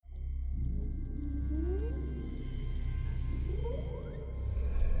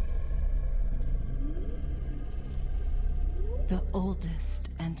The oldest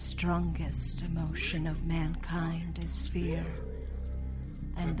and strongest emotion of mankind is fear.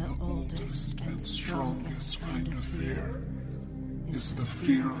 And the oldest and strongest kind of fear is the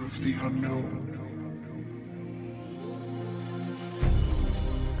fear of the unknown.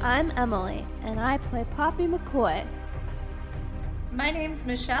 I'm Emily, and I play Poppy McCoy. My name's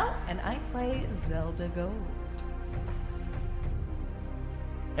Michelle. And I play Zelda Gold.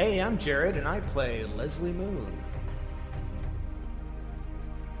 Hey, I'm Jared, and I play Leslie Moon.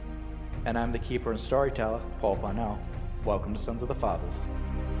 And I'm the keeper and storyteller, Paul Parnell. Welcome to Sons of the Fathers.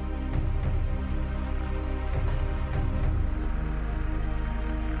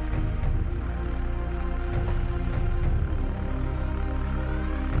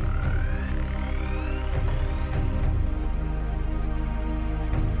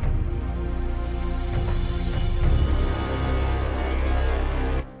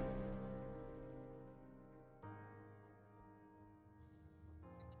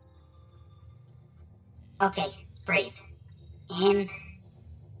 Okay, breathe. In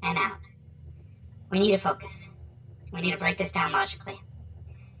and out. We need to focus. We need to break this down logically.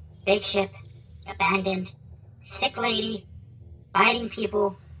 Big ship, abandoned, sick lady, biting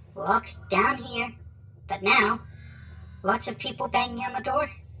people, locked down here. But now, lots of people banging on the door.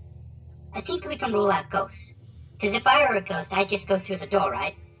 I think we can rule out ghosts. Because if I were a ghost, I'd just go through the door,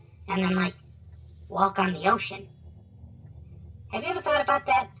 right? And then, walk on the ocean. Have you ever thought about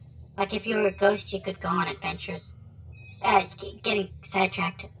that? Like, if you were a ghost, you could go on adventures. Getting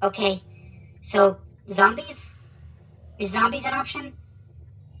sidetracked. Okay, so, zombies? Is zombies an option?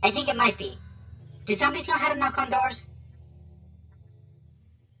 I think it might be. Do zombies know how to knock on doors?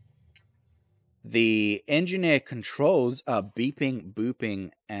 The engineer controls are beeping,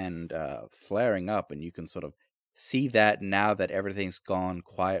 booping, and flaring up, and you can sort of see that now that everything's gone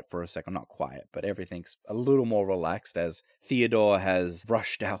quiet for a second. Not quiet, but everything's a little more relaxed as Theodore has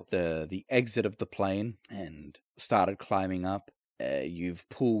rushed out the exit of the plane and started climbing up. You've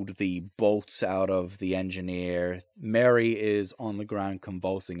pulled the bolts out of the engineer. Mary is on the ground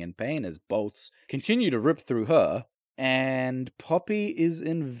convulsing in pain as bolts continue to rip through her. And Poppy is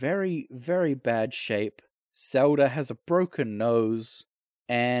in very, very bad shape. Zelda has a broken nose.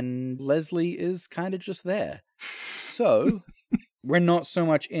 And Leslie is kind of just there. So, we're not so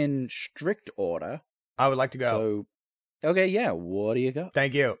much in strict order. I would like to go. So, okay, yeah, what do you got?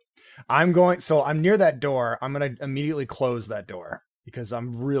 Thank you. I'm near that door. I'm going to immediately close that door because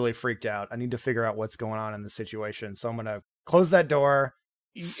I'm really freaked out. I need to figure out what's going on in the situation. So I'm going to close that door.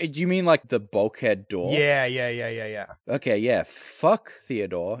 Do you mean like the bulkhead door? Yeah. Okay, yeah, fuck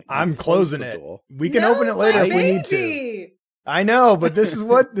Theodore. I'm closing it. Door. We can open it later if we need to. I know, but this is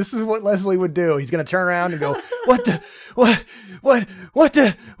what Leslie would do. He's gonna turn around and go, what the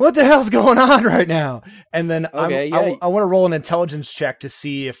hell's going on right now? And then I want to roll an intelligence check to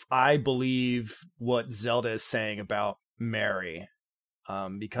see if I believe what Zelda is saying about Mary.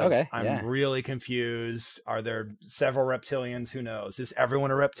 Because I'm really confused. Are there several reptilians? Who knows? Is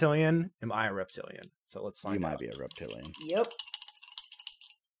everyone a reptilian? Am I a reptilian? So let's find out. You might be a reptilian. Yep.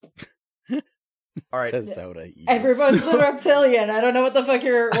 All right. Says Zelda. Yes. Everyone's a reptilian. I don't know what the fuck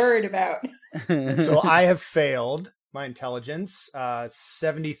you're worried about. So I have failed my intelligence.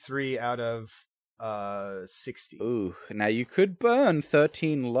 73 out of 60. Ooh, now you could burn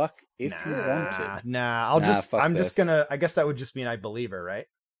 13 luck if you wanted. I guess that would just mean I believe her, right?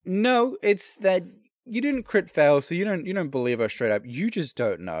 No, it's that you didn't crit fail, so you don't believe her straight up. You just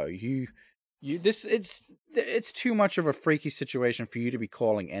don't know. It's too much of a freaky situation for you to be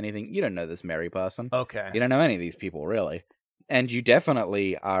calling anything. You don't know this Mary person. Okay. You don't know any of these people, really. And you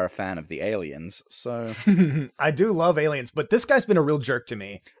definitely are a fan of the aliens, so... I do love aliens, but this guy's been a real jerk to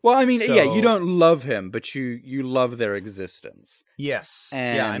me. Well, I mean, yeah, you don't love him, but you love their existence. Yes.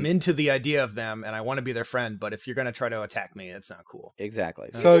 And... yeah, I'm into the idea of them, and I want to be their friend, but if you're going to try to attack me, it's not cool. Exactly.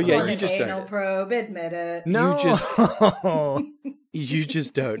 So, yeah, you just anal probe, admit it. No! You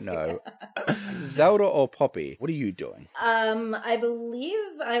just don't know. Zelda or Poppy, what are you doing? I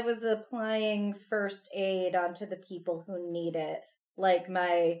believe I was applying first aid onto the people who need it. Like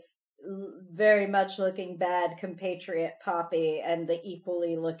my very much looking bad compatriot Poppy and the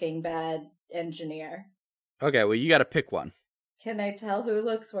equally looking bad engineer. Okay, well, you gotta pick one. Can I tell who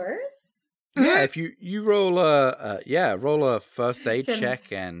looks worse? Yeah, if you roll a first aid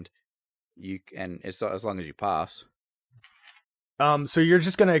check and as long as you pass. So you're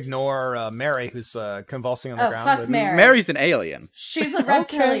just gonna ignore Mary, who's convulsing on the ground? Fuck Mary. Mary's an alien. She's a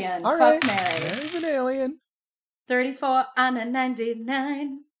reptilian. Okay. All right. Fuck Mary. Mary's an alien. 34 on a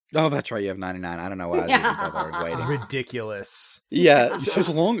 99. Oh, that's right. You have 99. I don't know why I didn't bother waiting. Ridiculous. Yeah, as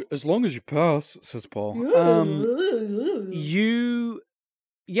long as you pass, says Paul. You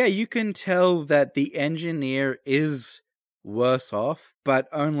can tell that the engineer is worse off, but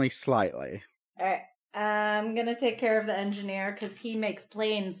only slightly. All right. I'm going to take care of the engineer because he makes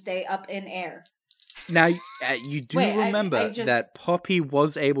planes stay up in air. Now, you do remember that Poppy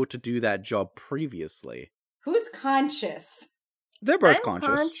was able to do that job previously. Who's conscious? They're both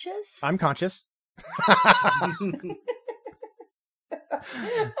conscious. I'm conscious. Fuck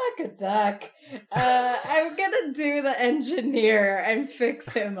a duck. I'm going to do the engineer and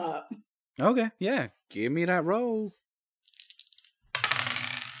fix him up. Okay, yeah. Give me that roll.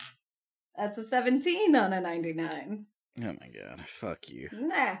 That's a 17 on a 99. Oh my god, fuck you.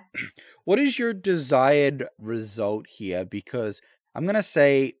 Nah. What is your desired result here? Because I'm going to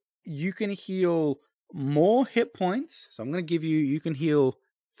say you can heal more hit points. So I'm going to give you can heal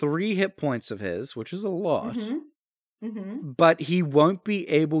 3 hit points of his, which is a lot. But he won't be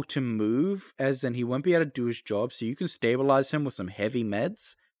able to move, as in he won't be able to do his job. So you can stabilize him with some heavy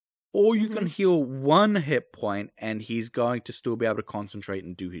meds. Or you can heal 1 hit point and he's going to still be able to concentrate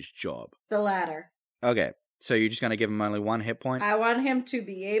and do his job. The latter. Okay, so you're just going to give him only 1 hit point? I want him to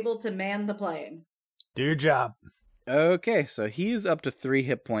be able to man the plane. Do your job. Okay, so he is up to 3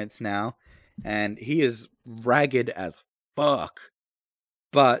 hit points now, and he is ragged as fuck.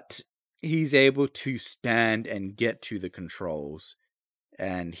 But he's able to stand and get to the controls.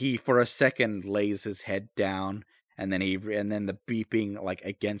 And he, for a second, lays his head down. And then the beeping like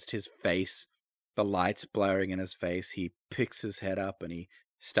against his face, the lights blaring in his face. He picks his head up and he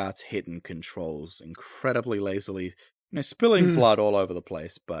starts hitting controls incredibly lazily, spilling blood all over the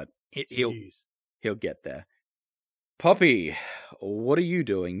place. But he'll get there. Poppy, what are you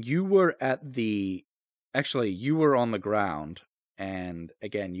doing? You were you were on the ground, and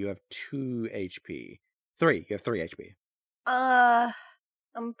again you have 2 HP. 3. You have 3 HP.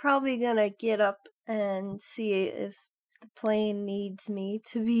 I'm probably gonna get up and see if the plane needs me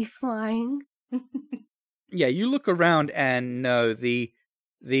to be flying. Yeah, you look around and no, the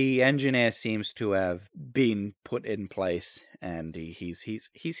engineer seems to have been put in place, and he's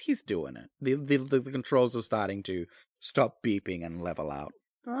doing it. The controls are starting to stop beeping and level out.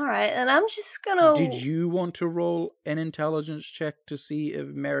 All right, and I'm just gonna. Did you want to roll an intelligence check to see if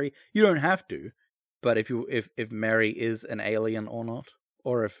Mary? You don't have to, but if Mary is an alien or not.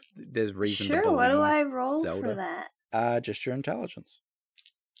 Or if there's reason to believe Sure, what do I roll Zelda. for that? Just your intelligence.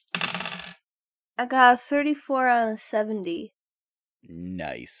 I got a 34 on a 70.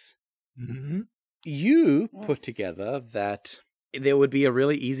 Nice. Mm-hmm. You put together that there would be a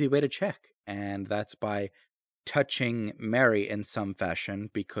really easy way to check, and that's by touching Mary in some fashion,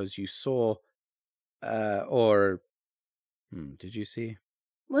 because you saw, did you see?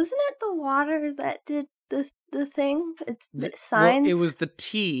 Wasn't it the water that did the thing? It's the signs? Well, it was the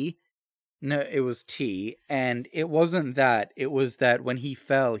tea. No, it was tea, and it wasn't that. It was that when he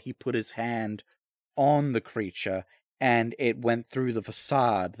fell, he put his hand on the creature, and it went through the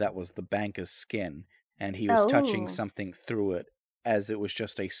facade that was the banker's skin, and he was touching something through it, as it was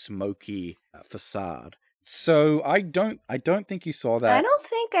just a smoky facade. So I don't think you saw that. I don't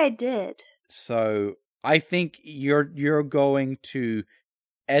think I did. So I think you're going to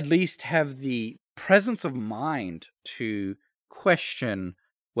at least have the presence of mind to question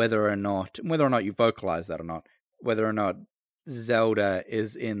whether or not you vocalize that or not, whether or not Zelda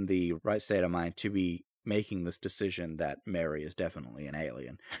is in the right state of mind to be making this decision that Mary is definitely an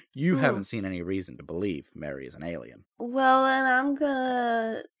alien. You haven't seen any reason to believe Mary is an alien. Well, then I'm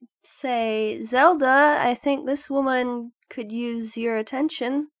gonna say, Zelda, I think this woman could use your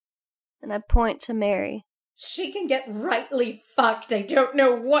attention. And I point to Mary. She can get rightly fucked. I don't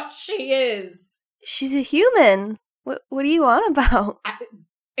know what she is. She's a human. What are you on about?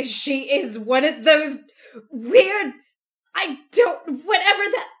 She is one of those weird... whatever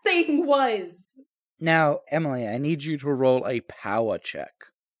that thing was. Now, Emily, I need you to roll a power check.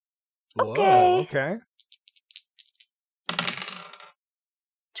 Okay. Whoa, okay.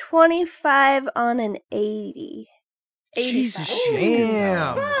 25 on an 80. Jesus,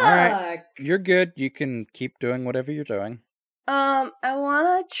 damn. Fuck. All right, you're good. You can keep doing whatever you're doing. I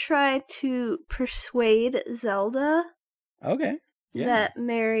want to try to persuade Zelda Okay. Yeah. that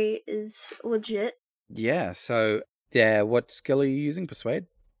Mary is legit. Yeah, so, what skill are you using? Persuade?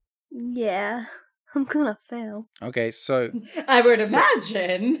 Yeah, I'm gonna fail. Okay, so... I would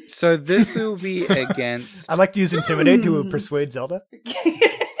imagine. So this will be against... I'd like to use Intimidate to persuade Zelda.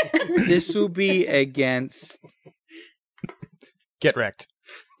 This will be against... Get wrecked.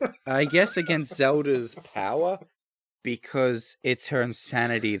 I guess against Zelda's power. because it's her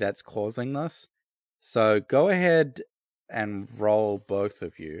insanity that's causing this. So go ahead and roll both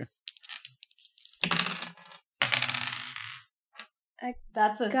of you.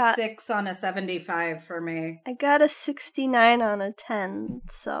 That's a 6 on a 75 for me. I got a 69 on a 10,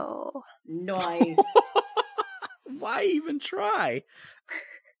 so... Nice. Why even try?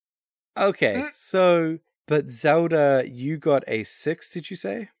 Okay, so... But Zelda, you got a 6, did you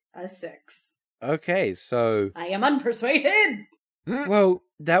say? A 6. Okay, so... I am unpersuaded! Well,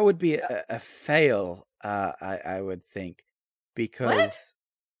 that would be a fail, I would think. Because... What?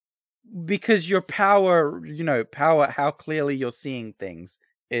 Because your power, how clearly you're seeing things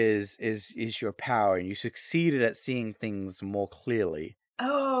is your power, and you succeeded at seeing things more clearly.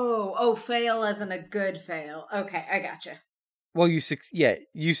 Oh, fail as in a good fail. Okay, I gotcha. Well, you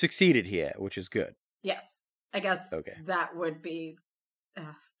succeeded here, which is good. Yes, I guess that would be...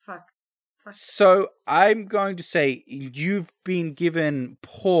 fuck. So, I'm going to say you've been given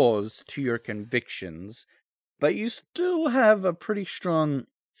pause to your convictions, but you still have a pretty strong...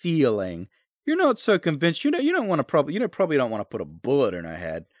 feeling. You're not so convinced. You probably don't want to put a bullet in her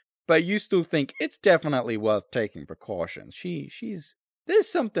head, but you still think it's definitely worth taking precautions. There's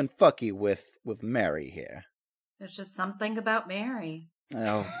something fucky with Mary here. There's just something about Mary.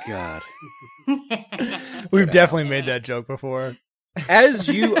 Oh God. We've definitely made that joke before. As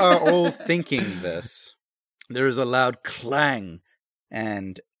you are all thinking this, there is a loud clang,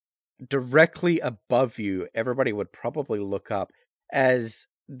 and directly above you, everybody would probably look up as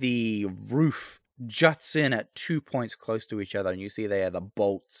the roof juts in at 2 points close to each other, and you see they are the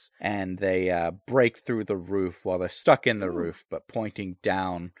bolts, and they break through the roof while they're stuck in the roof, but pointing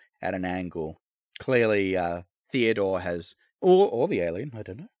down at an angle. Clearly, Theodore has, or the alien, I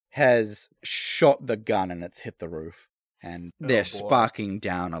don't know, has shot the gun and it's hit the roof, and they're sparking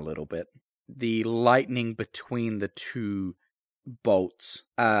down a little bit. The lightning between the two bolts,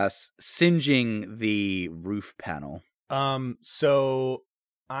 singeing the roof panel. So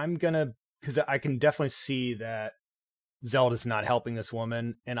I'm gonna, because I can definitely see that Zelda's not helping this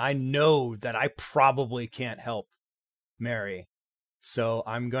woman, and I know that I probably can't help Mary. So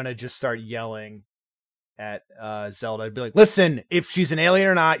I'm gonna just start yelling at Zelda. I'd be like, listen, if she's an alien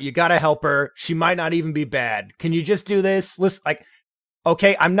or not, you gotta help her. She might not even be bad. Can you just do this? Listen,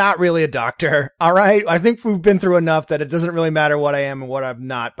 okay, I'm not really a doctor, all right? I think we've been through enough that it doesn't really matter what I am and what I'm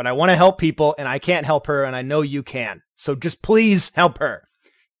not, but I want to help people, and I can't help her, and I know you can. So just please help her.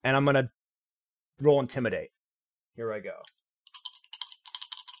 And I'm going to roll Intimidate. Here I go.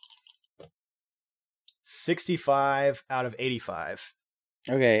 65 out of 85.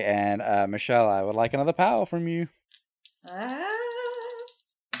 Okay, and Michelle, I would like another power from you.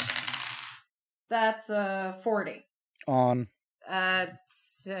 That's 40. On?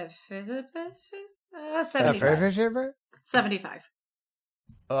 75. 75.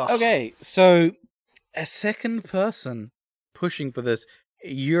 Okay, so a second person pushing for this.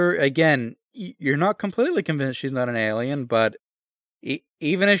 You're not completely convinced she's not an alien, but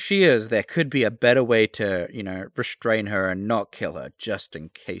even if she is, there could be a better way to, restrain her and not kill her, just in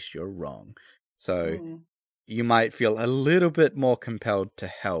case you're wrong. So you might feel a little bit more compelled to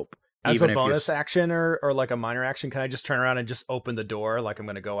help. As a bonus action or like a minor action, can I just turn around and just open the door like I'm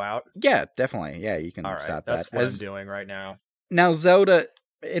going to go out? Yeah, definitely. Yeah, you can start that. That's what I'm doing right now. Now, Zelda,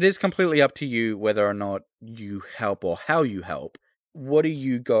 it is completely up to you whether or not you help or how you help. What are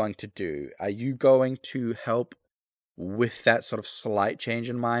you going to do? Are you going to help with that sort of slight change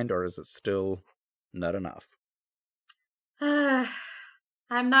in mind, or is it still not enough?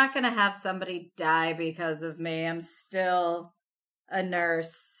 I'm not going to have somebody die because of me. I'm still a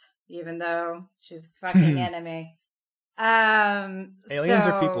nurse, even though she's a fucking enemy. Aliens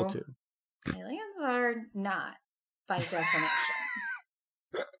are people too. Aliens are not, by definition.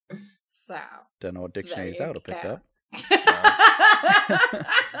 So. Don't know what dictionary Zelda picked up.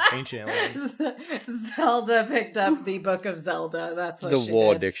 Ancient aliens. Zelda picked up the Book of Zelda. That's what the she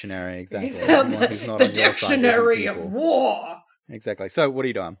war did. Dictionary, exactly. The Dictionary of War. Exactly. So, what are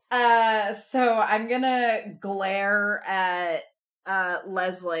you doing? So I'm gonna glare at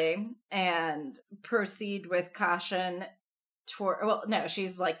Leslie and proceed with caution. Well, no,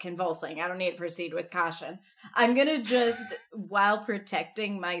 she's like convulsing. I don't need to proceed with caution. I'm gonna just, while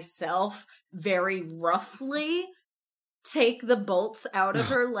protecting myself, very roughly take the bolts out of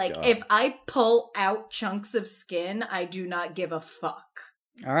her. Like, God. If I pull out chunks of skin, I do not give a fuck.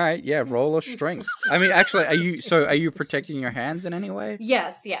 All right, yeah, roll a strength. I mean, actually, are you protecting your hands in any way?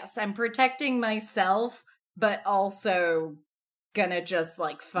 Yes. I'm protecting myself, but also gonna just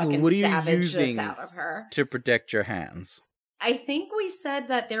like fucking savage this out of her. To protect your hands? I think we said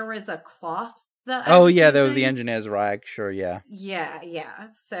that there was a cloth that there was the engineer's rag. Sure, yeah. Yeah.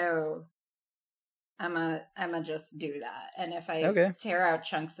 So I'ma just do that. And if I tear out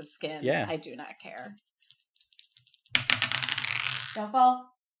chunks of skin, I do not care. Don't fall.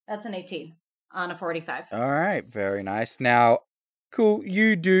 That's an 18 on a 45. All right, very nice. Now, cool,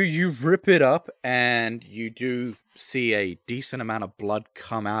 you rip it up, and you do see a decent amount of blood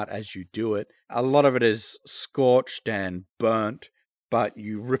come out as you do it. A lot of it is scorched and burnt, but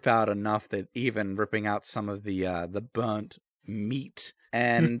you rip out enough that even ripping out some of the burnt meat,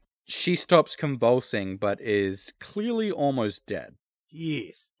 and she stops convulsing, but is clearly almost dead.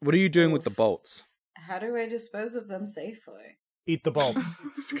 Yes. What are you doing with the bolts? How do I dispose of them safely? Eat the bolts.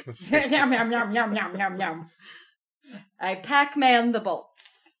 Yum, yum, yum, yum, yum, yum, yum. I Pac-Man the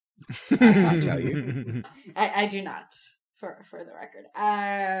bolts. I can't tell you. I do not, for the record.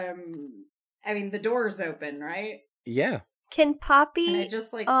 I mean, the door's open, right? Yeah. Can Poppy I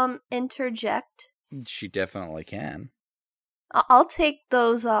just interject? She definitely can. I'll take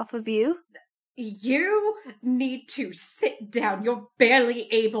those off of you. You need to sit down. You're barely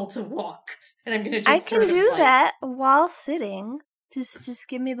able to walk. And I'm gonna just I can do that while sitting. Just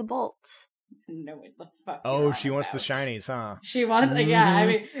give me the bolts. No, what the fuck? Oh, she wants the shinies, huh? She wants, I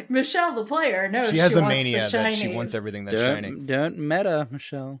mean, Michelle, the player, knows she has a mania that she wants everything that's shining. Don't meta,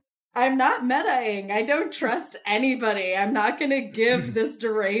 Michelle. I'm not metaing. I don't trust anybody. I'm not gonna give this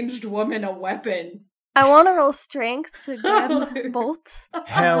deranged woman a weapon. I want to roll strength to grab the bolts.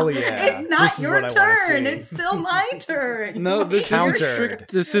 Hell yeah! It's not your turn. It's still my turn. No, this isn't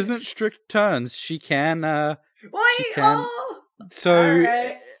strict. This isn't strict turns. She can. So,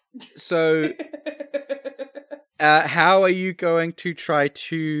 how are you going to try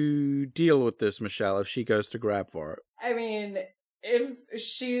to deal with this, Michelle, if she goes to grab for it? I mean, if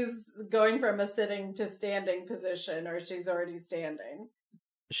she's going from a sitting to standing position, or she's already standing.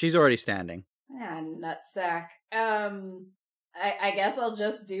 She's already standing. Ah, nutsack. I guess I'll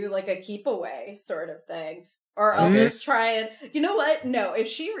just do like a keep away sort of thing. Or I'll just try and... You know what? No, if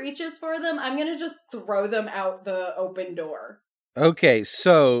she reaches for them, I'm gonna just throw them out the open door. Okay,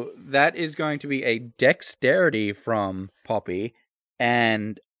 so that is going to be a dexterity from Poppy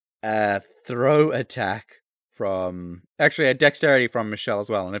and a throw attack from... Actually, a dexterity from Michelle as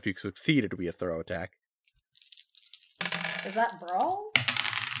well, and if you succeed, it'll be a throw attack. Is that brawl?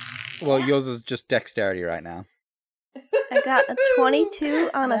 Well, yours is just dexterity right now. I got a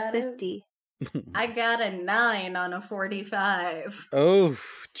 22 on a 50. I got a 9 on a 45. Oh,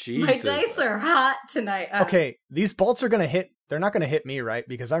 Jesus. My dice are hot tonight. Okay, these bolts are going to hit... They're not going to hit me, right?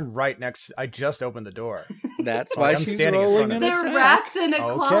 Because I'm right next... I just opened the door. That's why I'm standing in front of They're wrapped in a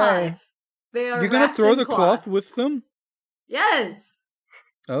cloth. They are. You're going to throw the cloth with them? Yes.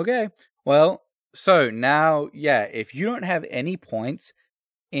 Okay. Well, so now, if you don't have any points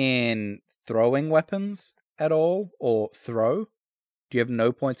in throwing weapons at all, or throw, do you have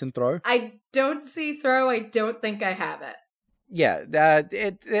no points in throw? I don't see throw. I don't think I have it. Yeah,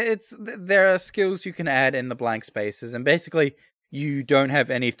 there are skills you can add in the blank spaces, and basically you don't have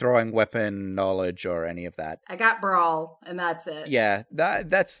any throwing weapon knowledge or any of that. I got brawl, and that's it. Yeah,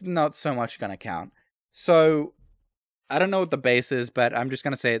 that's not so much going to count. So, I don't know what the base is, but I'm just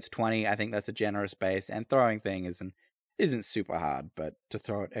going to say it's 20. I think that's a generous base, and throwing thing isn't super hard, but to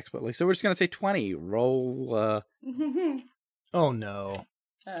throw it expertly. So we're just going to say 20. Roll, Oh, no.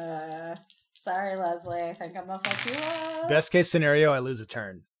 Sorry, Leslie. I think I'm going to fuck you up. Best case scenario, I lose a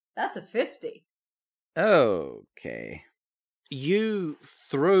turn. That's a 50. Okay. You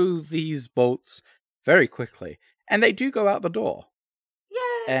throw these bolts very quickly, and they do go out the door.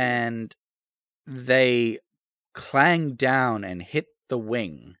 Yay! And they clang down and hit the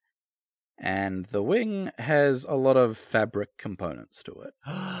wing. And the wing has a lot of fabric components to it.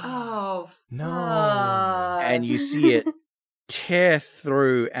 Oh, no. And you see it tear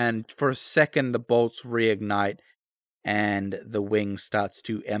through, and for a second the bolts reignite, and the wing starts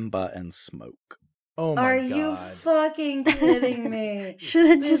to ember and smoke. Oh my God. Are you fucking kidding me? Should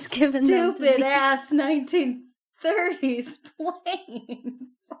have just given them to me. Stupid ass 1930s plane.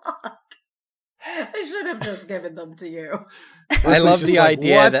 Fuck. I should have just given them to you. I love the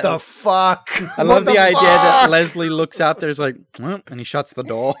idea what that... the fuck? I love the idea that Leslie looks out there's like, and he shuts the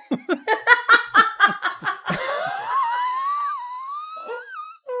door.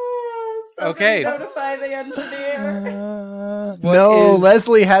 Okay. Notify the engineer. No,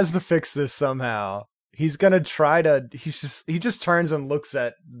 Leslie has to fix this somehow. He's gonna try to. He just turns and looks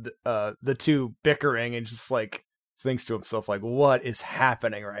at the two bickering and just like thinks to himself like, "What is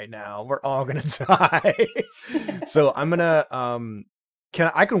happening right now? We're all gonna die." So I'm gonna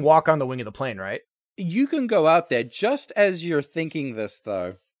I can walk on the wing of the plane, right? You can go out there. Just as you're thinking this,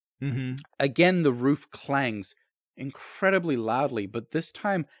 though, Mm-hmm. Again, the roof clangs incredibly loudly, but this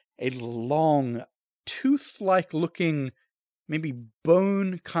time a long, tooth-like looking, maybe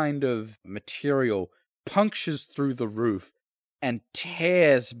bone kind of material punctures through the roof and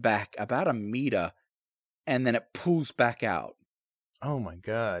tears back about a meter, and then it pulls back out. Oh my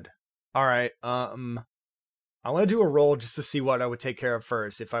god. All right. I want to do a roll just to see what I would take care of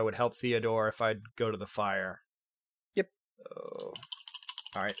first. If I would help Theodore, if I'd go to the fire. Yep. Oh.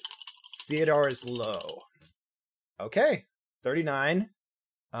 All right. Theodore is low. Okay. 39.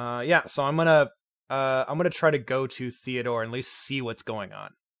 Yeah. So I'm gonna try to go to Theodore and at least see what's going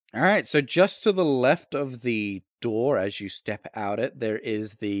on. All right. So just to the left of the door, as you step out it, there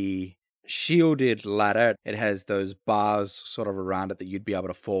is the shielded ladder. It has those bars sort of around it that you'd be able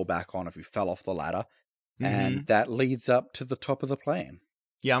to fall back on if you fell off the ladder. Mm-hmm. And that leads up to the top of the plane.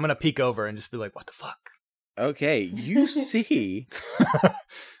 Yeah, I'm going to peek over and just be like, what the fuck? Okay, you see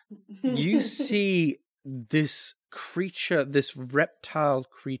this creature, this reptile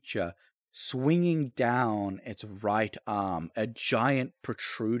creature, swinging down its right arm, a giant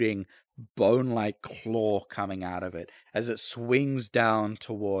protruding bone-like claw coming out of it as it swings down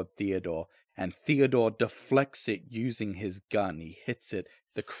toward Theodore, and Theodore deflects it using his gun. He hits it.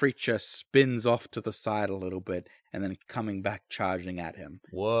 The creature spins off to the side a little bit, and then coming back charging at him.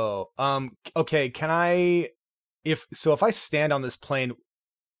 Whoa. Okay, if I stand on this plane,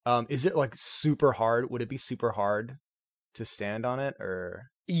 is it like super hard? Would it be super hard to stand on it,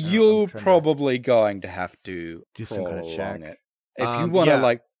 or you're probably going to have to do some kind of check it. If you want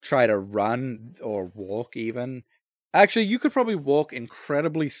to try to run or walk even. Actually, you could probably walk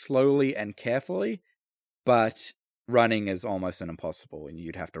incredibly slowly and carefully, but running is almost an impossible, and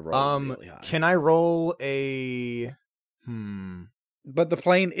you'd have to roll really high. Can I roll a... But the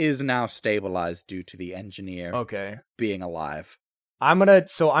plane is now stabilized due to the engineer being alive. I'm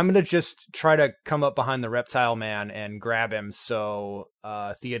gonna just try to come up behind the reptile man and grab him so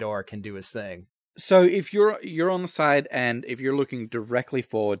Theodore can do his thing. So if you're on the side, and if you're looking directly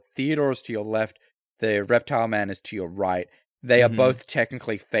forward, Theodore is to your left, the reptile man is to your right. They are both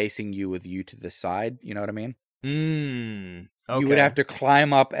technically facing you with you to the side, you know what I mean? Okay. You would have to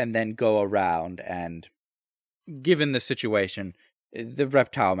climb up and then go around, and given the situation, the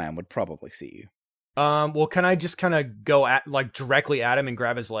reptile man would probably see you. Well, can I just kind of go directly at him and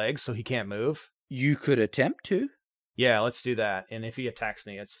grab his legs so he can't move? You could attempt to. Yeah, let's do that. And if he attacks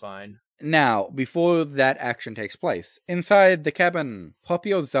me, it's fine. Now, before that action takes place, inside the cabin,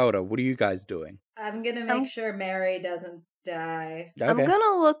 Poppy or Zelda, what are you guys doing? I'm gonna make sure Mary doesn't die. Okay. I'm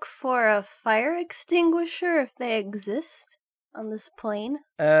gonna look for a fire extinguisher if they exist on this plane.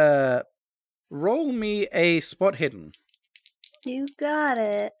 Roll me a spot hidden. You got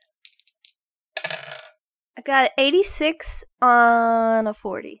it. I got 86 on a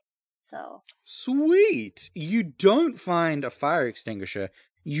 40. So sweet. You don't find a fire extinguisher.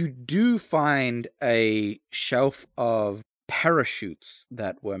 You do find a shelf of parachutes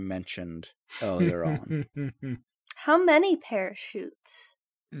that were mentioned earlier on. How many parachutes?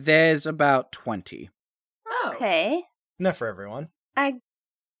 There's about 20. Okay. Enough for everyone. I'm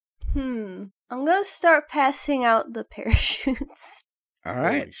gonna start passing out the parachutes. All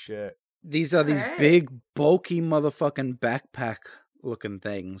right. Holy shit. These are these big, bulky motherfucking backpack-looking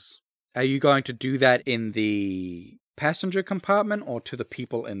things. Are you going to do that in the passenger compartment or to the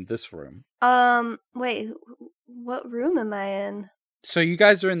people in this room? Wait, what room am I in? So you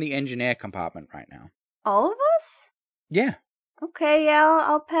guys are in the engineer compartment right now. All of us? Yeah. Okay, yeah,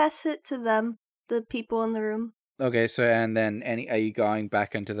 I'll pass it to them, the people in the room. Okay, so and then are you going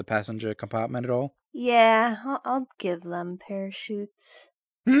back into the passenger compartment at all? Yeah, I'll give them parachutes.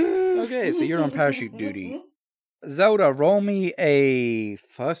 Okay, so you're on parachute duty. Zelda, roll me a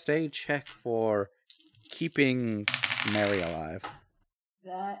first aid check for keeping Mary alive.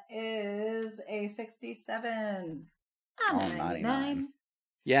 That is a 67. Oh, 99.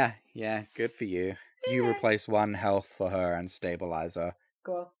 Yeah, good for you. You replace 1 health for her and stabilize her.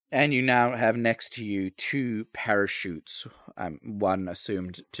 Cool. And you now have next to you 2 parachutes, one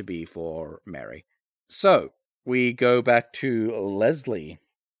assumed to be for Mary. So, we go back to Leslie.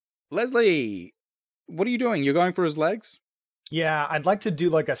 Leslie, what are you doing? You're going for his legs? Yeah, I'd like to do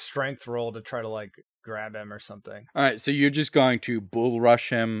like a strength roll to try to grab him or something. All right, so you're just going to bull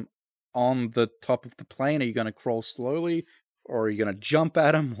rush him on the top of the plane? Are you going to crawl slowly, or are you going to jump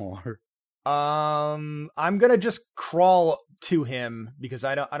at him, or? I'm gonna just crawl to him because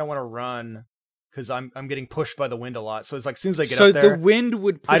I don't want to run because I'm getting pushed by the wind a lot. So it's like as soon as I get up there, the wind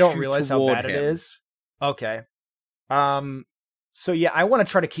would push I don't realize how bad him. It is. Okay. So yeah, I want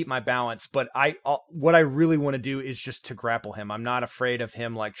to try to keep my balance, but what I really want to do is just to grapple him. I'm not afraid of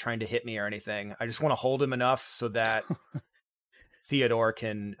him like trying to hit me or anything. I just want to hold him enough so that Theodore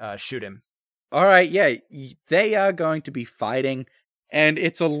can shoot him. All right, yeah, they are going to be fighting, and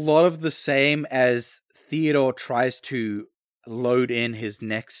it's a lot of the same as Theodore tries to load in his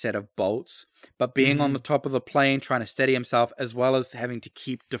next set of bolts, but being on the top of the plane, trying to steady himself, as well as having to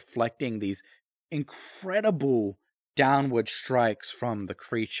keep deflecting these incredible downward strikes from the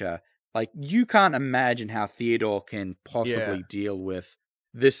creature. Like, you can't imagine how Theodore can possibly deal with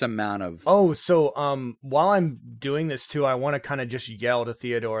this amount of... Oh, so while I'm doing this too, I want to kind of just yell to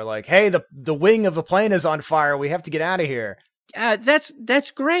Theodore, like, hey, the wing of the plane is on fire. We have to get out of here.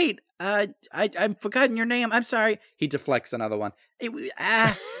 That's great. I've forgotten your name. I'm sorry. He deflects another one. If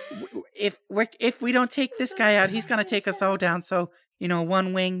we don't take this guy out, he's gonna take us all down. So,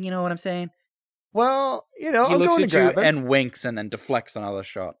 one wing, you know what I'm saying? Well, he looks at you and winks and then deflects another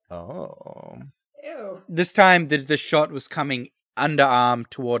shot. Oh. Ew. This time, the shot was coming underarm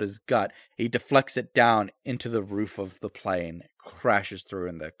toward his gut. He deflects it down into the roof of the plane, crashes through,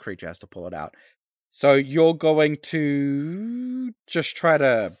 and the creature has to pull it out. So you're going to just try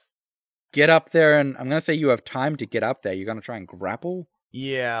to get up there, and I'm going to say you have time to get up there. You're going to try and grapple?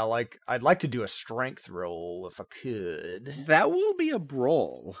 Yeah, like, I'd like to do a strength roll if I could. That will be a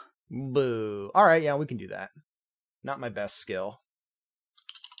brawl. Boo. All right, yeah, we can do that. Not my best skill.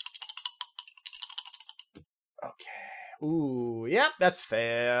 Okay. Ooh, yep, that's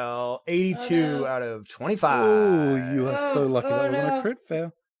fail. 82 out of 25. Ooh, you are so lucky that wasn't a crit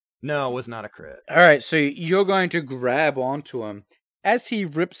fail. No, it was not a crit. All right, so you're going to grab onto him. As he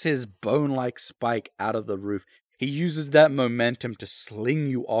rips his bone-like spike out of the roof, he uses that momentum to sling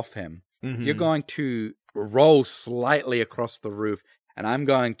you off him. Mm-hmm. You're going to roll slightly across the roof, and I'm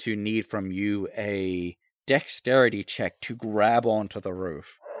going to need from you a dexterity check to grab onto the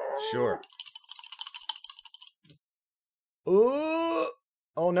roof. Sure. Ooh!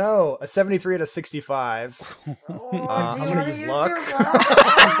 Oh no, a 73 out of 65. I'm going to use luck.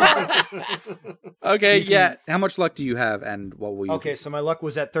 Okay, yeah. How much luck do you have, and what will you do? So my luck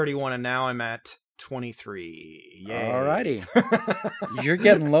was at 31, and now I'm at 23. Yay. Alrighty. You're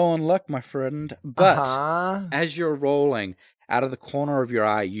getting low on luck, my friend. But as you're rolling, out of the corner of your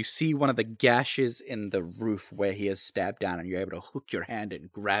eye, you see one of the gashes in the roof where he has stabbed down, and you're able to hook your hand in,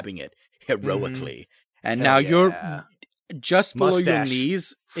 grabbing it heroically. And now you're... Just below your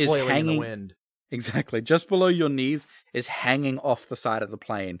knees is hanging. In the wind. Exactly. Just below your knees is hanging off the side of the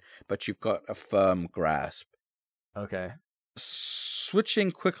plane, but you've got a firm grasp. Okay.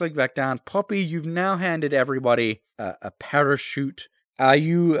 Switching quickly back down, Poppy, you've now handed everybody a parachute. Are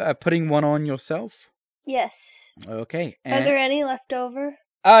you putting one on yourself? Yes. Okay. Are there any left over?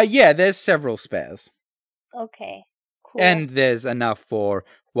 Yeah, there's several spares. Okay. Cool. And there's enough for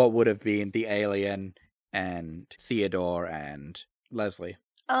what would have been the alien and Theodore and Leslie.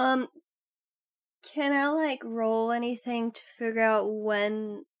 Can I roll anything to figure out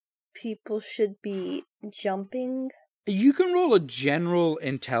when people should be jumping? You can roll a general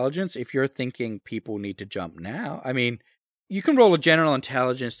intelligence if you're thinking people need to jump now. I mean, you can roll a general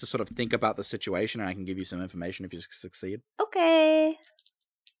intelligence to sort of think about the situation, and I can give you some information if you succeed. Okay.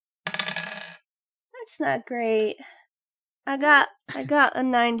 That's not great. I got a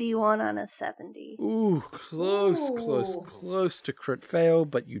 91 on a 70. Ooh, close to crit fail,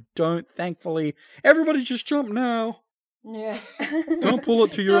 but you don't, thankfully. Everybody just jump now. Yeah. Don't pull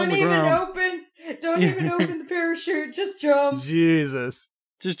it till you're on the ground. Don't even open the parachute, just jump. Jesus.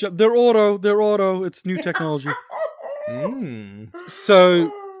 Just jump. They're auto. It's new technology.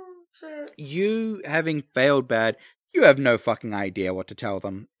 So, you having failed bad, you have no fucking idea what to tell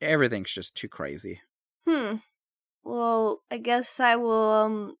them. Everything's just too crazy. Well, I guess I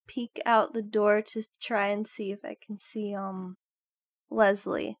will peek out the door to try and see if I can see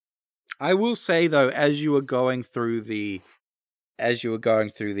Leslie. I will say though, as you were going through the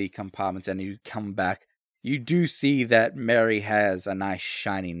compartments and you come back, you do see that Mary has a nice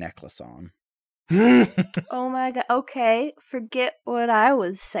shiny necklace on. Oh my god. Okay, forget what I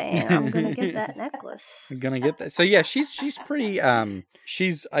was saying. I'm gonna get that necklace. I'm gonna get that. So yeah, she's pretty I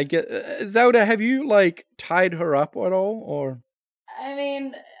get Zelda, have you tied her up at all, or? I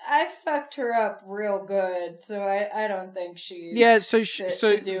mean, I fucked her up real good, so I don't think she's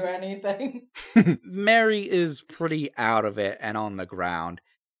to do anything. Mary is pretty out of it and on the ground.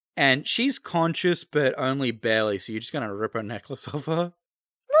 And she's conscious but only barely, so you're just gonna rip her necklace off her?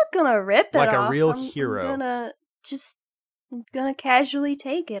 I'm not gonna rip it off. Like a real hero. I'm gonna casually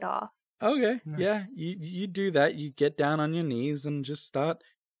take it off. Okay, nice. Yeah, you do that. You get down on your knees and just start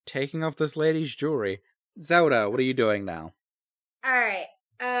taking off this lady's jewelry. Zelda, what are you doing now? Alright.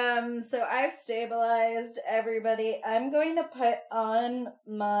 So I've stabilized everybody. I'm going to put on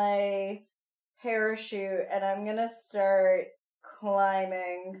my parachute and I'm gonna start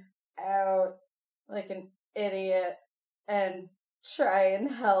climbing out like an idiot and try and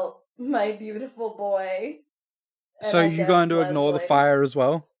help my beautiful boy. So you're going to ignore the fire as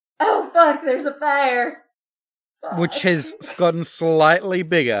well? Oh fuck, there's a fire! Fuck. Which has gotten slightly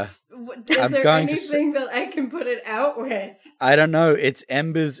bigger. Is there anything that I can put it out with? I don't know. It's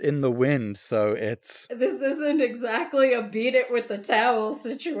embers in the wind, so it's... This isn't exactly a beat it with the towel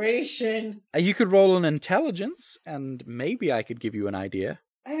situation. You could roll an intelligence, and maybe I could give you an idea.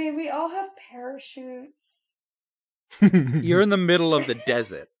 I mean, we all have parachutes. You're in the middle of the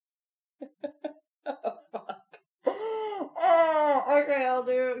desert. Oh, fuck. Oh, okay, I'll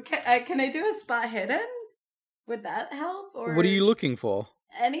do... Can I do a spot hidden? Would that help? Or what are you looking for?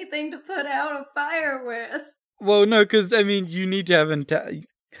 Anything to put out a fire with. Well, no, because, I mean, you need to have...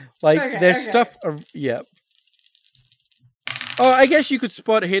 there's stuff... yeah. Oh, I guess you could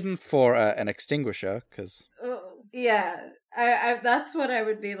spot hidden for an extinguisher, because... Yeah, I that's what I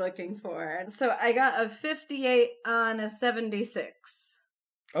would be looking for. So I got a 58 on a 76.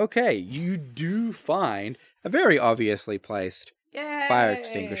 Okay, you do find a very obviously placed fire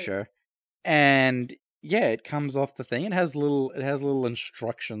extinguisher. And... yeah, it comes off the thing. It has little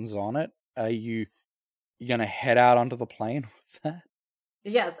instructions on it. Are you gonna head out onto the plane with that?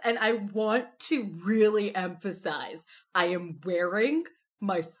 Yes, and I want to really emphasize, I am wearing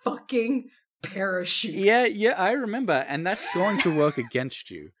my fucking parachute. Yeah, I remember, and that's going to work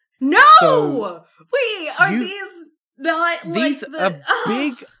against you. No! So wait, are these not these like the...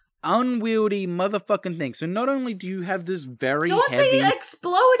 big, unwieldy motherfucking things. So not only do you have this very Don't heavy... they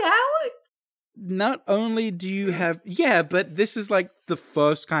explode out? Not only do you have... yeah, but this is like the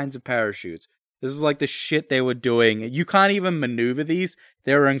first kinds of parachutes. This is like the shit they were doing. You can't even maneuver these.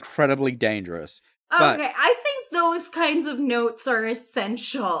 They're incredibly dangerous. Okay, I think those kinds of notes are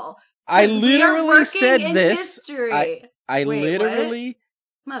essential. I literally said this. History. I literally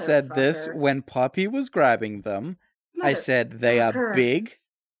said this when Poppy was grabbing them. I said they are big.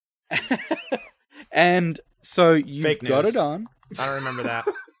 And so you've got it on. I don't remember that.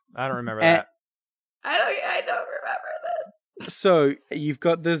 I don't remember that. I don't remember this. So you've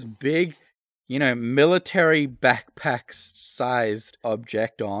got this big, military backpack-sized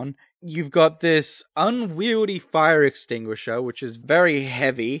object on. You've got this unwieldy fire extinguisher, which is very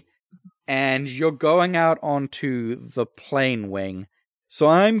heavy, and you're going out onto the plane wing. So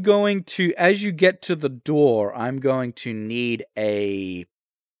I'm going to, as you get to the door, I'm going to need a...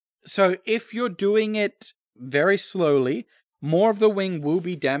 So if you're doing it very slowly... more of the wing will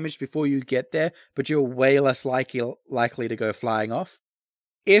be damaged before you get there, but you're way less likely to go flying off.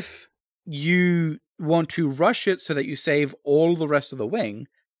 If you want to rush it so that you save all the rest of the wing,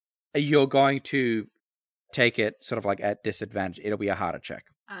 you're going to take it sort of like at disadvantage. It'll be a harder check.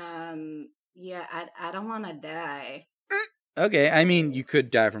 Yeah, I don't want to die. Okay, I mean, you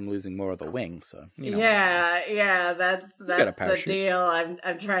could die from losing more of the wing, so... Yeah, that's the deal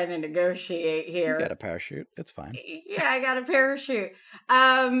I'm trying to negotiate here. You got a parachute, it's fine. Yeah, I got a parachute.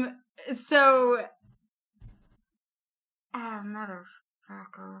 So... oh,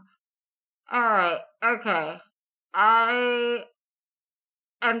 motherfucker. Alright, okay. I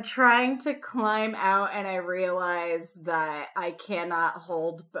am trying to climb out and I realize that I cannot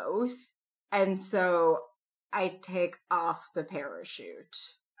hold both. And so... I take off the parachute.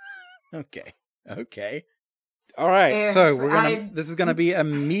 Okay. All right. So this is gonna be a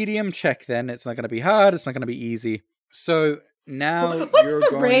medium check. Then it's not gonna be hard. It's not gonna be easy. So now what's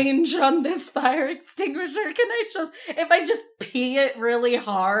the range on this fire extinguisher? Can I if I just pee it really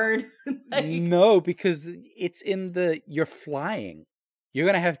hard? No, because it's you're flying. You're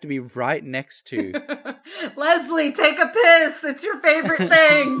going to have to be right next to... Leslie, take a piss! It's your favorite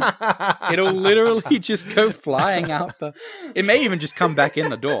thing! It'll literally just go flying out the... It may even just come back in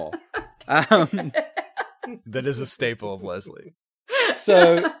the door. That is a staple of Leslie.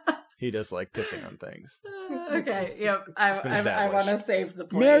 So... he does like pissing on things. Okay, yep. I want to save the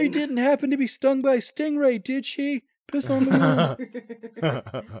plane. Mary didn't happen to be stung by a stingray, did she? Piss on the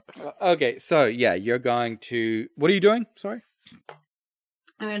moon. Okay, so yeah, you're going to... What are you doing? Sorry?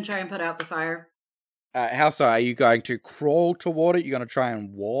 I'm going to try and put out the fire. How so? Are you going to crawl toward it? You're going to try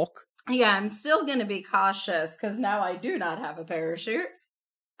and walk? Yeah, I'm still going to be cautious, because now I do not have a parachute.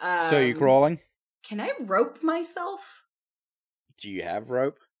 So you're crawling? Can I rope myself? Do you have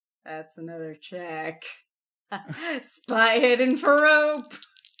rope? That's another check. Spy hidden for rope.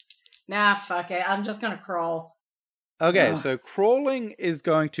 Nah, fuck it. I'm just going to crawl. Okay, so crawling is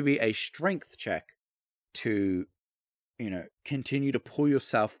going to be a strength check to continue to pull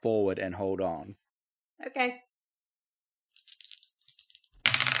yourself forward and hold on. Okay.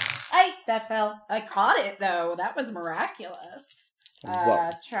 That fell. I caught it, though. That was miraculous.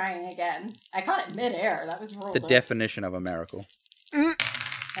 Trying again. I caught it midair. That was rolled. The definition of a miracle.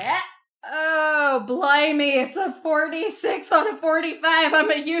 Oh, blimey. It's a 46 on a 45. I'm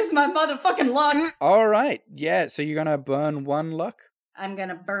going to use my motherfucking luck. All right. Yeah, so you're going to burn 1 luck? I'm going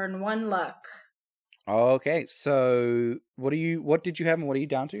to burn 1 luck. Okay, so what did you have and what are you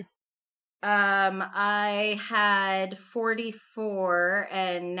down to? I had 44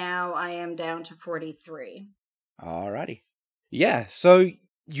 and now I am down to 43. Alrighty. Yeah, so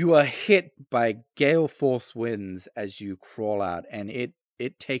you are hit by gale force winds as you crawl out, and it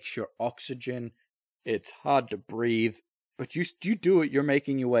takes your oxygen. It's hard to breathe, but you do it. You're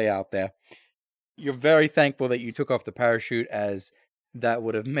making your way out there. You're very thankful that you took off the parachute, as that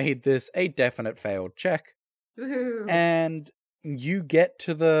would have made this a definite failed check. Woohoo. And you get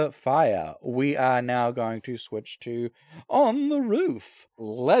to the fire. We are now going to switch to on the roof.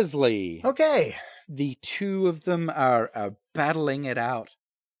 Leslie. Okay. The two of them are battling it out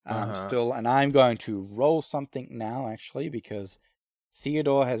still, and I'm going to roll something now, actually, because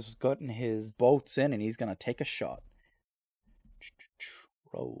Theodore has gotten his bolts in, and he's going to take a shot.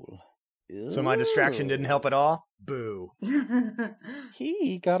 Roll. So my distraction didn't help at all? Boo.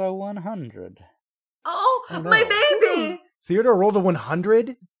 He got a 100. Oh no. My baby! Theodore rolled a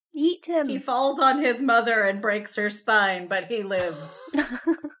 100? Eat him. He falls on his mother and breaks her spine, but he lives.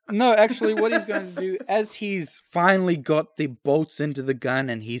 No, actually, what he's going to do, as he's finally got the bolts into the gun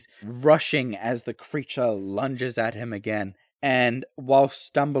and he's rushing as the creature lunges at him again, and while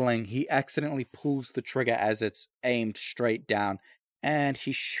stumbling, he accidentally pulls the trigger as it's aimed straight down, and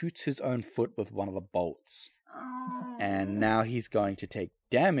he shoots his own foot with one of the bolts. Oh. And now he's going to take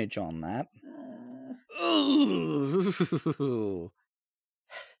damage on that.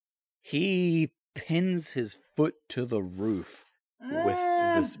 He pins his foot to the roof with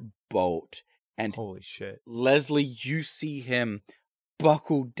this bolt. And holy shit. Leslie, you see him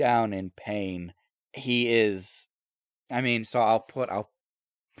buckle down in pain. He is, so I'll put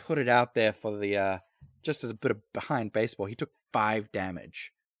it out there for the just as a bit of behind baseball. He took 5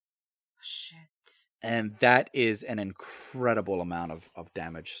 damage. Shit. And that is an incredible amount of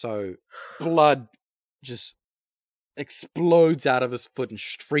damage. So blood just explodes out of his foot and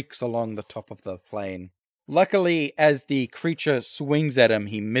streaks along the top of the plane. Luckily, as the creature swings at him,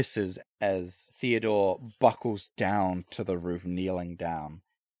 he misses as Theodore buckles down to the roof, kneeling down.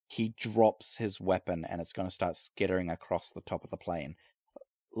 He drops his weapon, and it's going to start skittering across the top of the plane.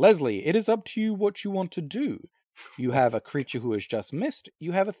 Leslie, it is up to you what you want to do. You have a creature who has just missed.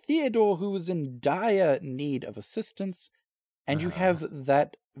 You have a Theodore who is in dire need of assistance. And you have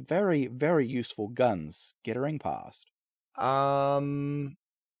that very, very useful gun skittering past. The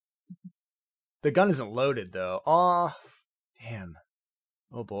gun isn't loaded, though. Aw, damn.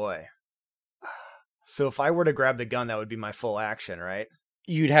 Oh, boy. So if I were to grab the gun, that would be my full action, right?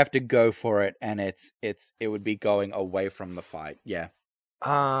 You'd have to go for it, and it would be going away from the fight. Yeah.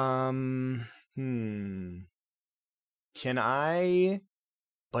 Can I?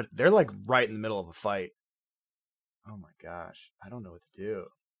 But they're like right in the middle of a fight. Oh my gosh, I don't know what to do.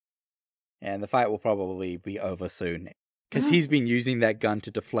 And the fight will probably be over soon, because he's been using that gun to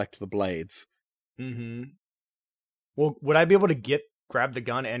deflect the blades. Mm-hmm. Well, would I be able to grab the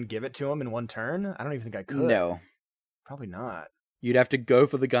gun and give it to him in one turn? I don't even think I could. No. Probably not. You'd have to go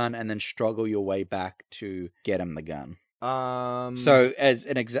for the gun and then struggle your way back to get him the gun. So as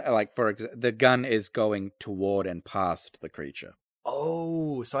an the gun is going toward and past the creature.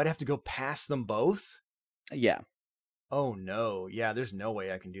 Oh, so I'd have to go past them both? Yeah. Oh no. Yeah, there's no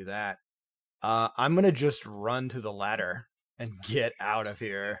way I can do that. I'm going to just run to the ladder and get out of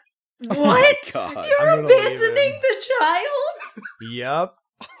here. What? God. You're abandoning the child? Yep.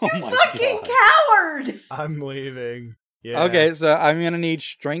 You fucking coward! I'm leaving. Yeah. Okay, so I'm going to need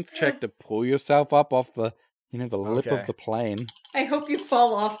strength check to pull yourself up off the lip of the plane. I hope you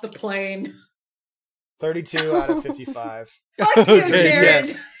fall off the plane. 32 out of 55. Fuck you, Jared!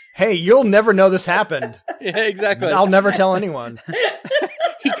 Yes. Hey, you'll never know this happened. Yeah, exactly. I'll never tell anyone.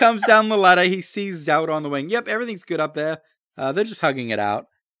 He comes down the ladder, he sees Zout on the wing. Yep, everything's good up there. They're just hugging it out.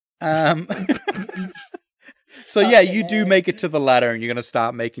 So yeah, you do make it to the ladder, and you're going to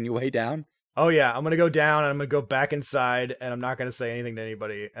start making your way down. Oh yeah, I'm going to go down, and I'm going to go back inside, and I'm not going to say anything to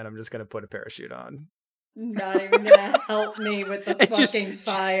anybody, and I'm just going to put a parachute on. Not even going to help me with the fucking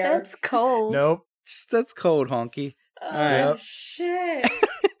fire. That's cold. Nope. That's cold, honky. Oh, right. Shit.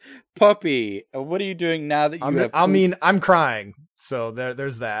 Poppy, what are you doing now that you have... I'm crying, so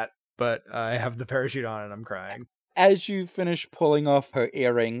there's that, but I have the parachute on, and I'm crying. as you finish pulling off her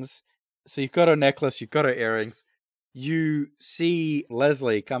earrings, so you've got her necklace, you've got her earrings, you see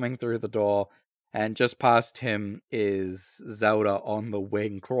Leslie coming through the door, and just past him is Zelda on the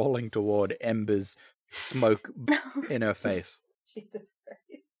wing, crawling toward Ember's smoke in her face. Jesus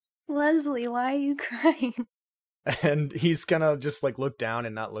Christ. Leslie, why are you crying? And he's gonna just like look down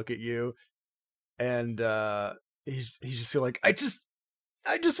and not look at you. And he's just like, I just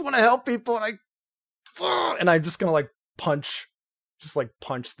want to help people, and I'm just gonna like punch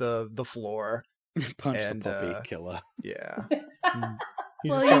the floor. Punch the puppy killer. Yeah.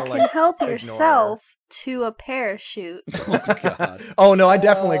 Well, you can help yourself to a parachute. Oh, God. Oh, no, I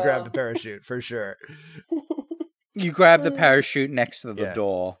definitely grabbed a parachute, for sure. You grab the parachute next to the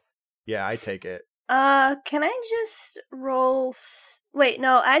door. Yeah, I take it. Can I just roll... Wait,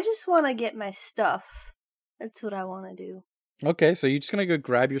 no, I just want to get my stuff. That's what I want to do. Okay, so you're just going to go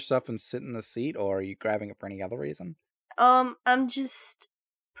grab your stuff and sit in the seat, or are you grabbing it for any other reason? I'm just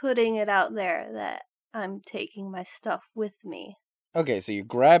putting it out there that I'm taking my stuff with me. Okay, so you're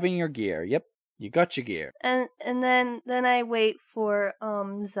grabbing your gear. Yep, you got your gear. And then I wait for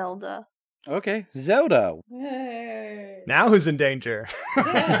Zelda. Okay, Zelda. Hey. Now who's in danger?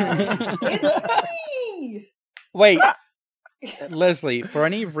 It's me! Wait, Leslie, for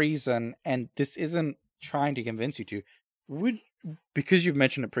any reason, and this isn't trying to convince you to, because you've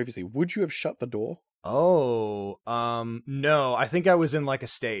mentioned it previously, would you have shut the door? Oh, no, I think I was in like a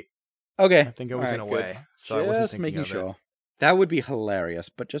state. Okay. I think I was in a way, so I wasn't thinking making of sure. it. That would be hilarious,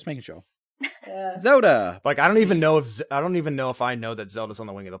 but just making sure. Zelda. Like I don't even know if I know that Zelda's on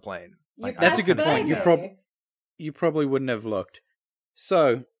the wing of the plane. Like, that's a good point. You probably wouldn't have looked.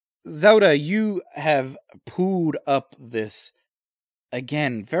 So, Zelda, you have pulled up this,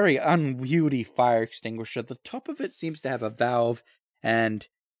 again, very unwieldy fire extinguisher. The top of it seems to have a valve, and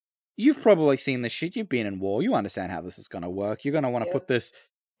you've probably seen this shit. You've been in war. You understand how this is going to work. You're going to want to put this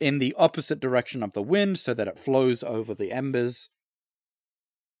in the opposite direction of the wind so that it flows over the embers.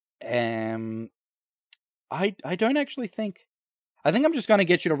 I don't actually think... I think I'm just going to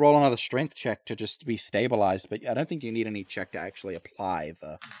get you to roll another strength check to just be stabilized, but I don't think you need any check to actually apply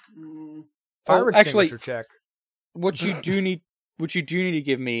the... Fire extinguisher check. What you do need to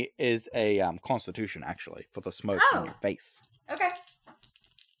give me is a constitution, actually, for the smoke on your face. Okay.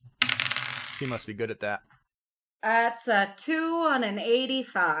 He must be good at that. That's a 2 on an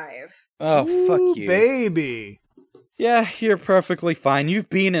 85. Oh, ooh, fuck you. Baby. Yeah, you're perfectly fine. You've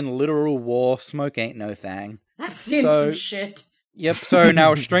been in literal war. Smoke ain't no thing. I've seen some shit. Yep, so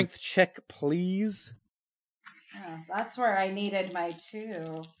now a strength check, please. Oh, that's where I needed my 2.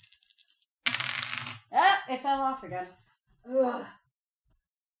 Ah, it fell off again. Ugh.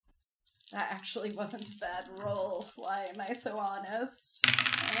 That actually wasn't a bad roll. Why am I so honest?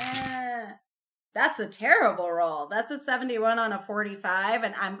 That's a terrible roll. That's a 71 on a 45,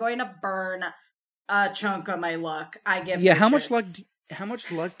 and I'm going to burn a chunk of my luck. I give how much luck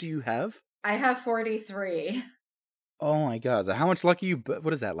do you have? I have 43. Oh my god. So how much luck are you...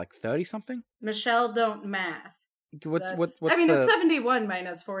 What is that, like 30 something? Michelle, don't math. What's it's 71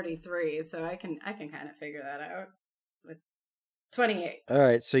 minus 43, so I can kind of figure that out. With 28.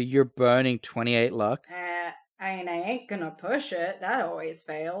 Alright, so you're burning 28 luck? I ain't gonna push it. That always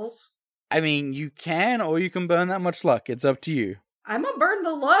fails. I mean, you can, or you can burn that much luck. It's up to you. I'm gonna burn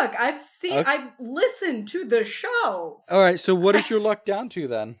the luck. I've listened to the show. Alright, so what is your luck down to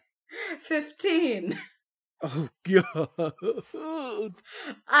then? 15. Oh, God.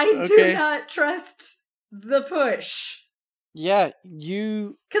 I do not trust the push. Yeah,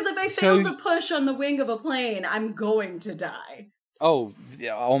 you... Because if I fail the push on the wing of a plane, I'm going to die. Oh,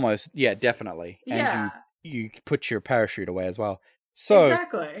 yeah, almost. Yeah, definitely. Yeah. And you put your parachute away as well. So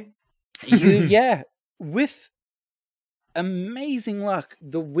exactly. With amazing luck,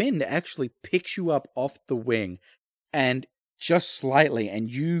 the wind actually picks you up off the wing, and just slightly,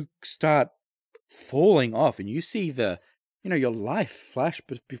 and you start falling off, and you see your life flash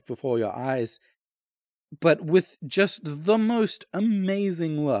before your eyes. But with just the most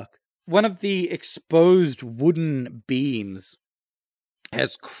amazing luck, one of the exposed wooden beams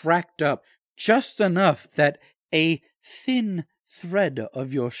has cracked up just enough that a thin thread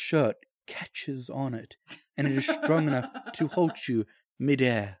of your shirt catches on it, and it is strong enough to hold you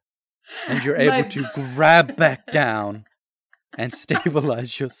midair, and you're able to grab back down and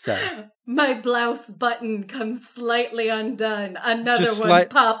stabilize yourself. My blouse button comes slightly undone. Another one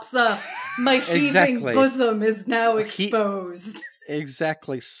pops up. My heaving bosom is now exposed.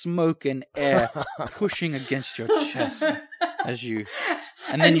 Exactly. Smoke and air pushing against your chest as you...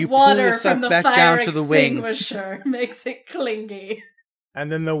 And then you pull yourself back down to the wing. Water from the fire extinguisher makes it clingy.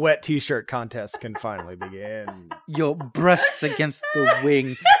 And then the wet t-shirt contest can finally begin. Your breasts against the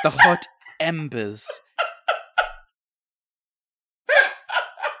wing, the hot embers.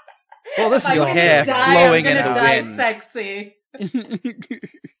 Well, this is your hair flowing in the wind. Sexy.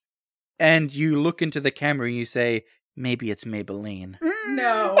 And you look into the camera and you say, maybe it's Maybelline.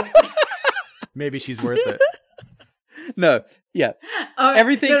 No. Maybe she's worth it. No, yeah.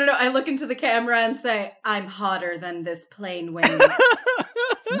 Everything. No. I look into the camera and say, I'm hotter than this plain wing.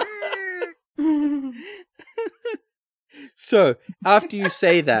 So, after you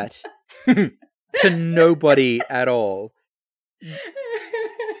say that to nobody at all,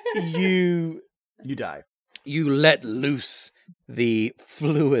 you die. You let loose the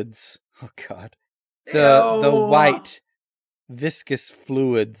fluids. Oh God, the white viscous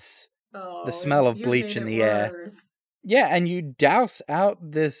fluids. The smell of bleach in the air. Yeah, and you douse out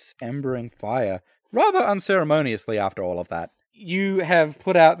this embering fire rather unceremoniously after all of that. You have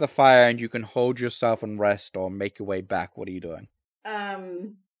put out the fire and you can hold yourself and rest or make your way back. What are you doing?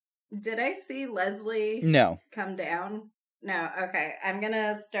 Did I see Leslie come down? No, okay. I'm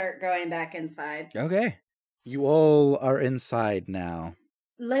gonna start going back inside. Okay. You all are inside now.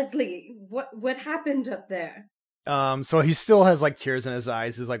 Leslie, what happened up there? So he still has like tears in his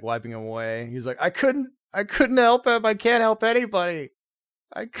eyes. He's like wiping them away. He's like, I couldn't help him. I can't help anybody.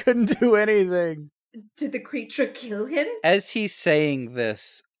 I couldn't do anything. Did the creature kill him? As he's saying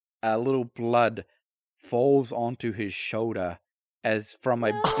this, a little blood falls onto his shoulder as from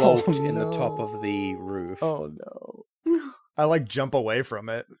a bolt in the top of the roof. Oh no. I like jump away from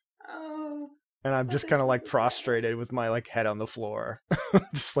it. Oh. And I'm just kind of like prostrated with my like head on the floor.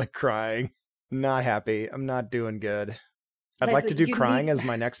 Just like crying. Not happy. I'm not doing good. I'd like to do crying as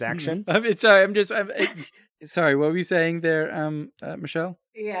my next action. Sorry, what were you saying there, Michelle?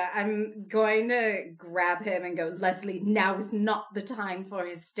 Yeah, I'm going to grab him and go, Leslie, now is not the time for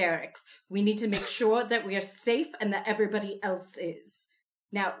hysterics. We need to make sure that we are safe and that everybody else is.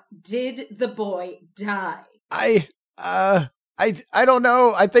 Now, did the boy die? I don't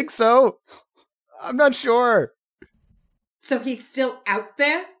know. I think so. I'm not sure. So he's still out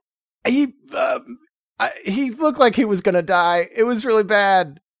there? He looked like he was gonna die. It was really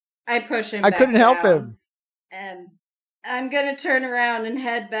bad. I push him. I couldn't help him. And I'm gonna turn around and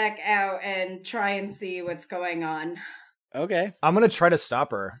head back out and try and see what's going on. Okay. I'm gonna try to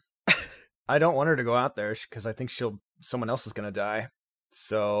stop her. I don't want her to go out there because I think someone else is gonna die.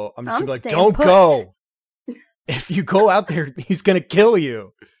 So I'm just gonna be like, don't go. If you go out there, he's gonna kill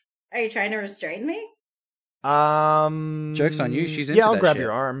you. Are you trying to restrain me? Joke's on you. She's into I'll grab shit.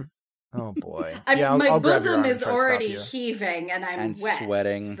 your arm. Oh boy. My bosom is already heaving and I'm wet,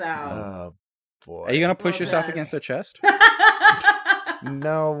 sweating. So. Oh boy. Are you gonna push yourself against her chest?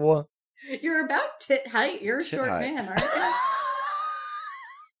 No. You're about tit height. You're a short man, aren't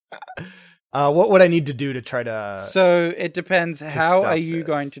you? What would I need to do to try to? So it depends. How are you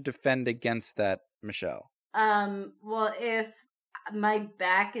going to defend against that, Michelle? Well, if my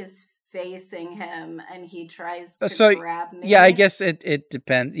back is facing him and he tries to grab me. Yeah, I guess it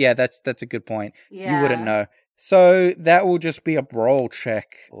depends. Yeah, that's a good point. Yeah. You wouldn't know. So that will just be a brawl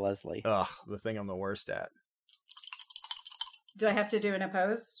check, Leslie. Ugh, the thing I'm the worst at. Do I have to do an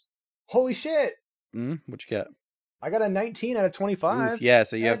opposed? Holy shit! What'd you get? I got a 19 out of 25. Ooh, yeah,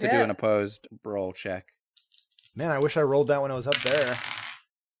 so you have to do an opposed brawl check. Man, I wish I rolled that when I was up there.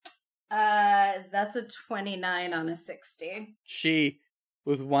 That's a 29 on a 60. She,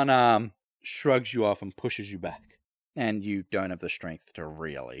 with one arm, shrugs you off and pushes you back. And you don't have the strength to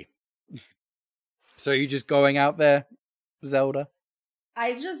really. So you're just going out there, Zelda?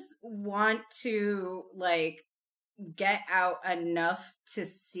 I just want to, get out enough to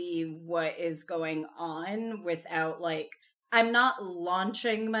see what is going on without, I'm not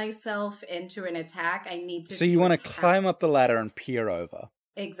launching myself into an attack. I need to. So you want to climb up the ladder and peer over?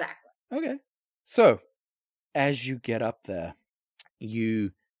 Exactly. Okay. So, as you get up there,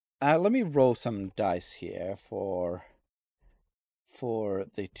 you let me roll some dice here for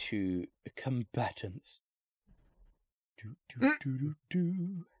the two combatants.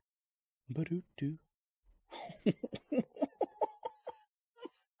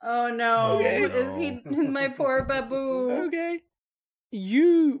 Oh no! Okay. Is he my poor babu? Okay.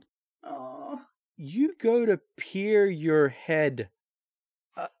 You go to peer your head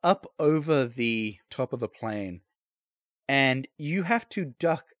up over the top of the plane, and you have to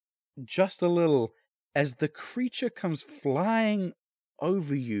duck just a little as the creature comes flying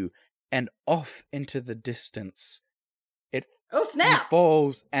over you and off into the distance. It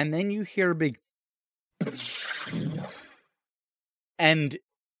falls, and then you hear a big and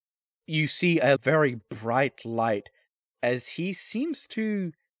you see a very bright light as he seems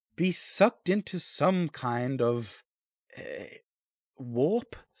to be sucked into some kind of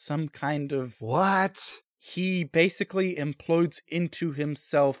warp, some kind of... What? He basically implodes into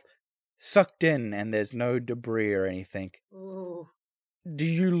himself, sucked in, and there's no debris or anything. Ooh. Do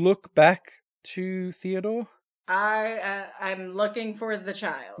you look back to Theodore? I'm looking for the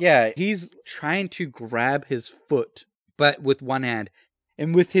child. Yeah, he's trying to grab his foot, but with one hand.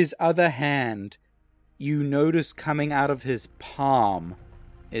 And with his other hand, you notice coming out of his palm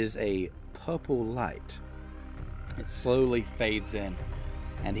is a purple light. It slowly fades in.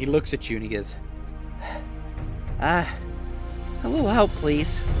 And he looks at you and he goes, a little help,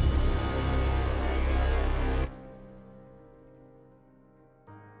 please.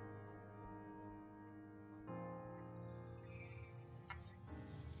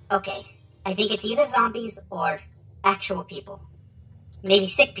 Okay, I think it's either zombies or actual people. Maybe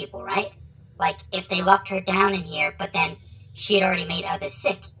sick people, right? Like, if they locked her down in here, but then she had already made others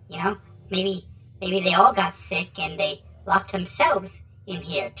sick, you know? Maybe they all got sick and they locked themselves in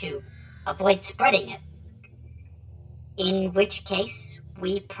here to avoid spreading it. In which case,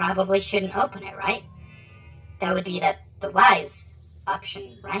 we probably shouldn't open it, right? That would be the wise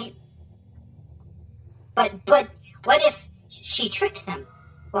option, right? But what if she tricked them?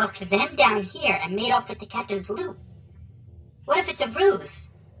 Locked them down here and made off with the captain's loot? What if it's a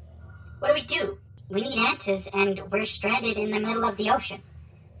ruse? What do we do? We need answers, and we're stranded in the middle of the ocean.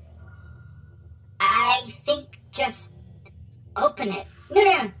 I think just open it.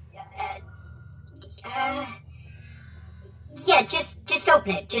 No. Yeah, just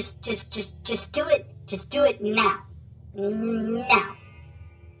open it. Just do it. Just do it now. Now.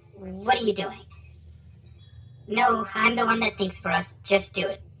 What are you doing? No, I'm the one that thinks for us. Just do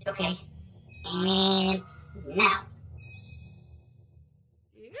it, okay? And now.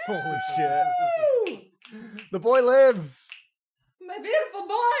 Holy shit. The boy lives. My beautiful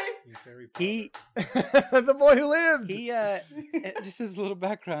boy. He the boy who lived. He just as a little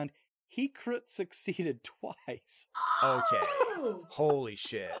background, he crit succeeded twice. Okay. Holy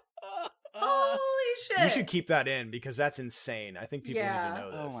shit. Holy shit. You should keep that in because that's insane. I think people need to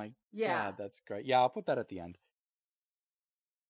know this. Oh my god, that's great. Yeah, I'll put that at the end.